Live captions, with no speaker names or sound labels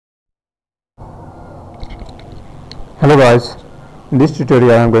Hello guys, in this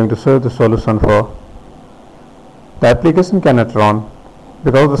tutorial I am going to show the solution for the application cannot run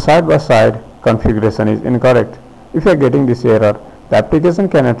because the side-by-side configuration is incorrect. If you are getting this error, the application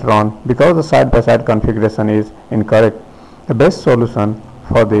cannot run because the side-by-side configuration is incorrect. The best solution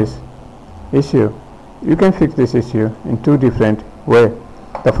for this issue, you can fix this issue in two different ways.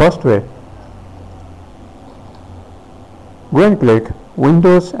 The first way, go and click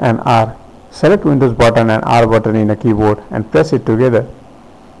Windows and R. Select Windows button and R button in a keyboard and press it together.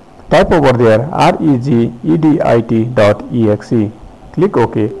 Type over there regedit.exe. Click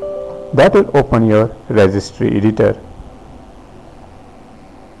OK. That will open your registry editor.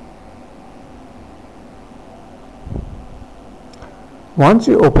 Once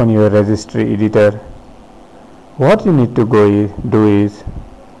you open your registry editor, what you need to do is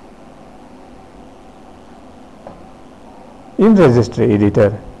in registry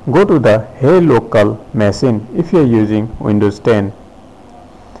editor, go to the Hey Local machine if you are using Windows 10.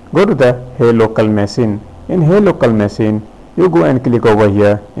 Go to the Hey Local machine. In Hey Local machine, you go and click over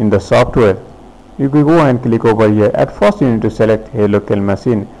here in the software. You go and click over here. At first, you need to select Hey Local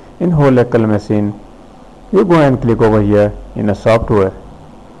machine. In Hey Local machine, you go and click over here in the software.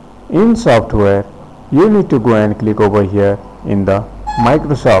 In software, you need to go and click over here in the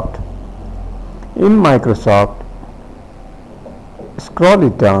Microsoft. In Microsoft, scroll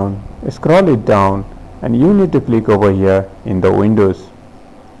it down and you need to click over here in the Windows.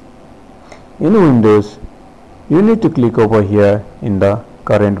 In Windows, you need to click over here in the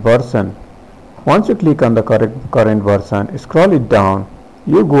current version. Once you click on the current version, scroll it down,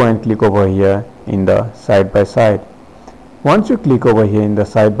 you go and click over here in the side by side. Once you click over here in the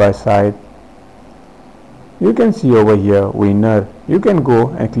side by side, you can see over here winner. You can go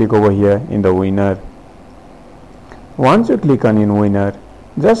and click over here in the winner. Once you click on in winner,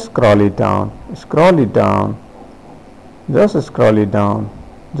 just scroll it down, just scroll it down, just scroll it down,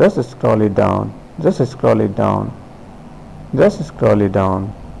 just scroll it down, just scroll it down, just scroll it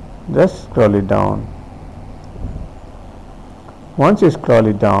down, just scroll it down. Once you scroll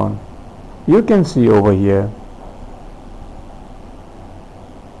it down, you can see over here,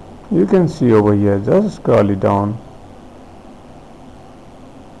 just scroll it down.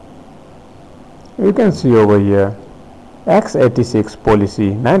 You can see over here x86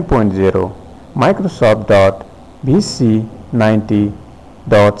 policy 9.0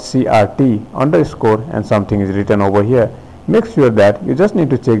 Microsoft.vc90.crt underscore and something is written over here. Make sure that you just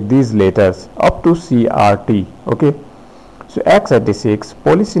need to check these letters up to CRT. Okay, so x86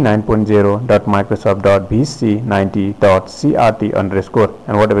 policy 9.0.microsoft.vc90.crt underscore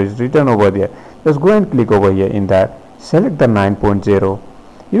and whatever is written over there, just go and click over here in that. Select the 9.0.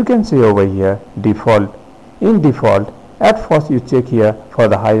 You can see over here default. In default, at first you check here for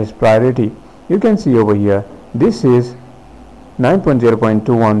the highest priority. You can see over here this is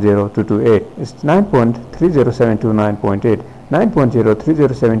 9.0.210228. It's 9.30729.8,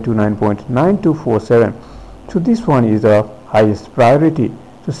 9.0.30729.9247. So this one is of highest priority.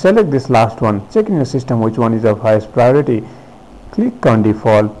 So select this last one. Check in your system which one is of highest priority. Click on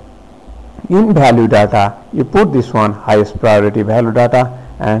default. In value data, you put this one highest priority value data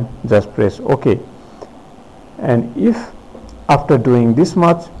and just press OK. And if after doing this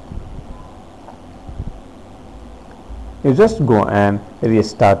much, you just go and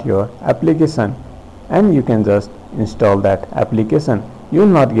restart your application and you can just install that application. You will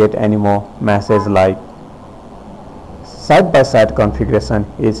not get any more message like side-by-side configuration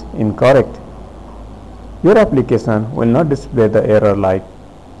is incorrect. Your application will not display the error like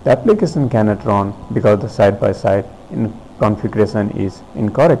the application cannot run because the side-by-side configuration is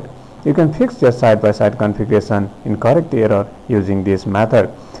incorrect. You can fix your side-by-side configuration incorrect error using this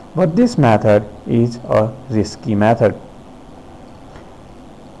method, but this method is a risky method.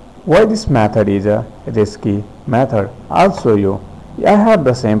 Why this method is a risky method? I'll show you. I had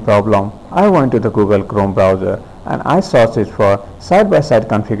the same problem. I went to the Google Chrome browser and I searched it for side-by-side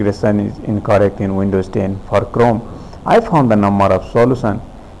configuration is incorrect in Windows 10 for Chrome. I found the number of solutions.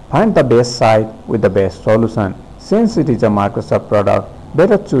 Find the best site with the best solution. Since it is a Microsoft product,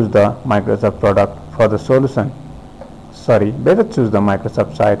 better choose the Microsoft product for the solution. Better choose the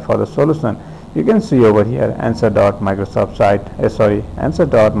Microsoft site for the solution. You can see over here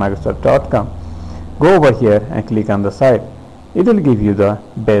answer.microsoft.com. Go over here and click on the site. It will give you the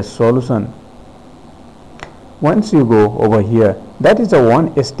best solution. Once you go over here, that is a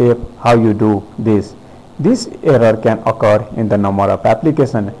one step how you do this. This error can occur in the number of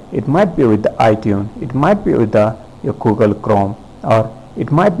applications. It might be with the iTunes, it might be with the your Google Chrome, or it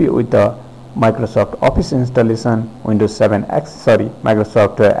might be with the Microsoft Office installation, Windows 7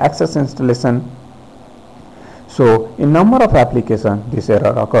 Microsoft Access installation. So in number of applications this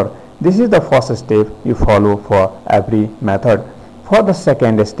error occur. This is the first step you follow for every method. For the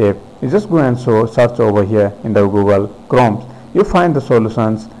second step, you just go and search over here in the Google Chrome. You find the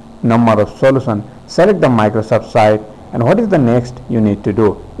solutions, number of solutions, select the Microsoft site, and what is the next you need to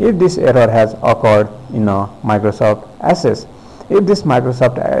do. If this error has occurred in a Microsoft Access, if this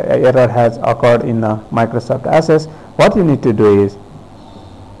Microsoft error has occurred in a Microsoft Access, what you need to do is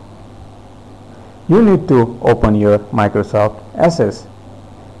you need to open your Microsoft Access.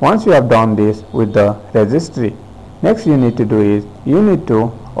 Once you have done this with the registry, next you need to do is you need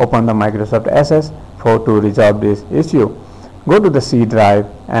to open the Microsoft Access to resolve this issue. Go to the C drive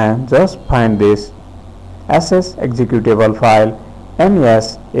and just find this access executable file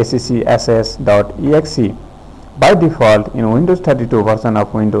mesaccess.exe. By default in Windows 32 version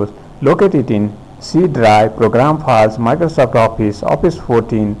of Windows, locate it in C drive, program files, Microsoft Office, Office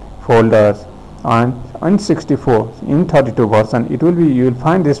 14 folders, and in 64 in 32 version you will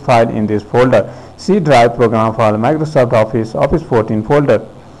find this file in this folder, C drive, program file, Microsoft Office, Office 14 folder.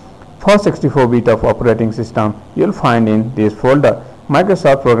 For 64-bit of operating system, you will find in this folder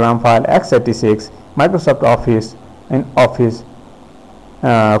Microsoft program file x86, Microsoft Office and Office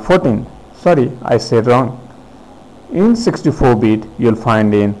 14. Sorry, I said wrong. In 64-bit, you will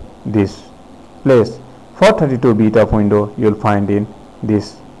find in this place. For 32-bit of Windows, you will find in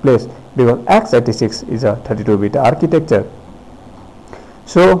this place, because x86 is a 32-bit architecture.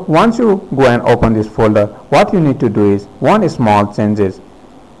 So once you go and open this folder, what you need to do is one small changes.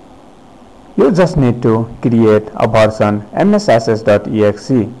 You just need to create a version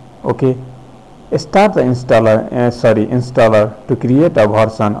mesaccess.exe. Okay, start the installer to create a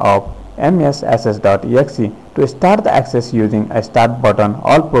version of mesaccess.exe. To start the access using a start button,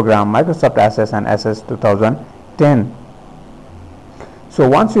 all program, Microsoft Access and Access 2010. So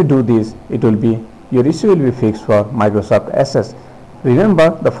once you do this, your issue will be fixed for Microsoft Access.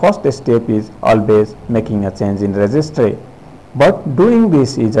 Remember, the first step is always making a change in registry. But doing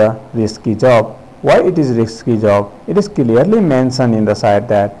this is a risky job. Why it is risky job? It is clearly mentioned in the site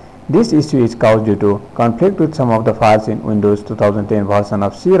that this issue is caused due to conflict with some of the files in Windows 2010 version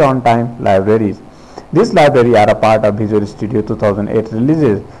of C runtime libraries. These libraries are a part of Visual Studio 2008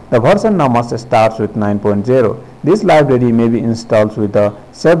 releases. The version number starts with 9.0. This library may be installed with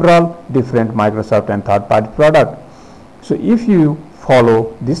several different Microsoft and third-party products. So if you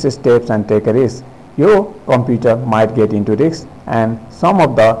follow these steps and take a risk, your computer might get into risk and some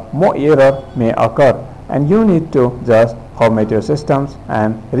of the more error may occur, and you need to just format your systems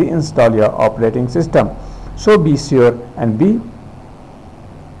and reinstall your operating system. So be sure and be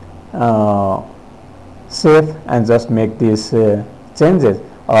safe and just make these changes,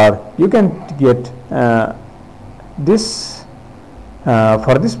 or you can get this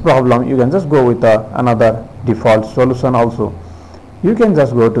for this problem you can just go with another default solution also. You can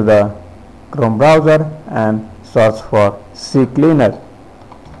just go to the Chrome browser and search for CCleaner.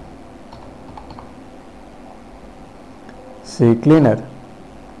 CCleaner.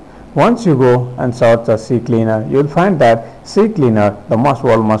 Once you go and search the CCleaner, you will find that CCleaner, the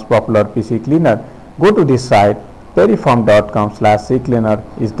world most popular PC cleaner. Go to this site, perform.com/CCleaner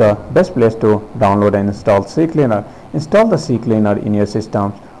is the best place to download and install CCleaner. Install the CCleaner in your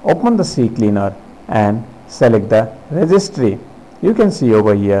systems. Open the CCleaner and select the registry. You can see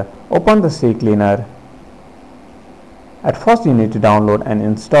over here, open the CCleaner. At first you need to download and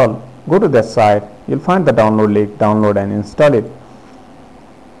install. Go to that site, you'll find the download link, download and install it.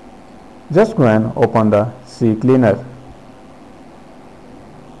 Just go and open the CCleaner.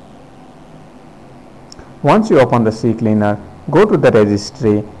 Once you open the CCleaner, go to the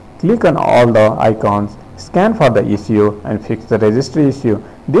registry, click on all the icons, scan for the issue and fix the registry issue.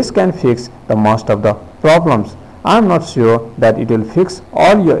 This can fix the most of the problems. I am not sure that it will fix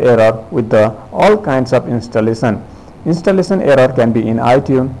all your error with the all kinds of installation. Installation error can be in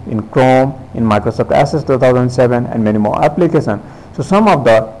iTunes, in Chrome, in Microsoft Access 2007 and many more applications. So some of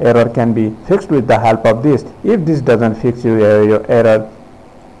the error can be fixed with the help of this. If this doesn't fix your error,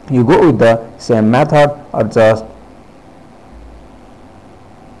 you go with the same method or just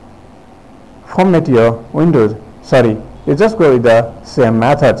format your Windows. You just go with the same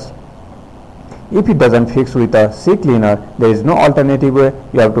methods. If it doesn't fix with a CCleaner, there is no alternative way.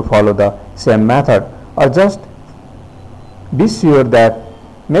 You have to follow the same method, or just just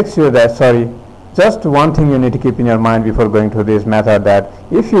one thing you need to keep in your mind before going to this method, that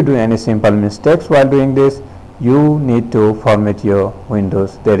if you do any simple mistakes while doing this, you need to format your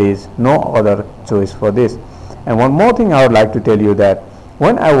Windows. There is no other choice for this. And one more thing I would like to tell you, that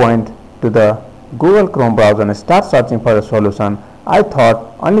when I went to the Google Chrome browser and start searching for a solution, I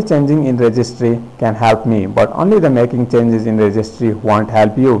thought only changing in registry can help me, but only the making changes in registry won't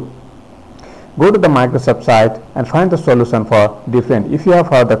help you. Go to the Microsoft site and find the solution for different. If you have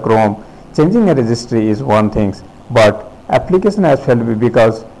heard the Chrome, changing a registry is one thing, but application has failed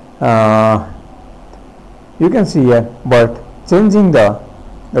because you can see here, but changing the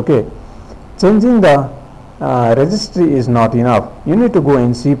registry is not enough. You need to go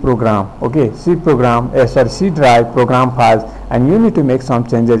in C program, C drive program files, and you need to make some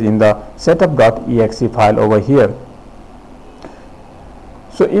changes in the setup.exe file over here.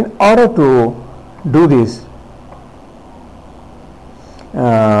 So in order to do this,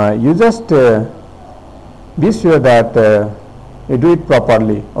 you just be sure that you do it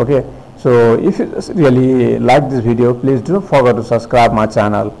properly. So if you really like this video, please don't forget to subscribe my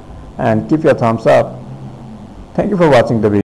channel and keep your thumbs up. Thank you for watching the video.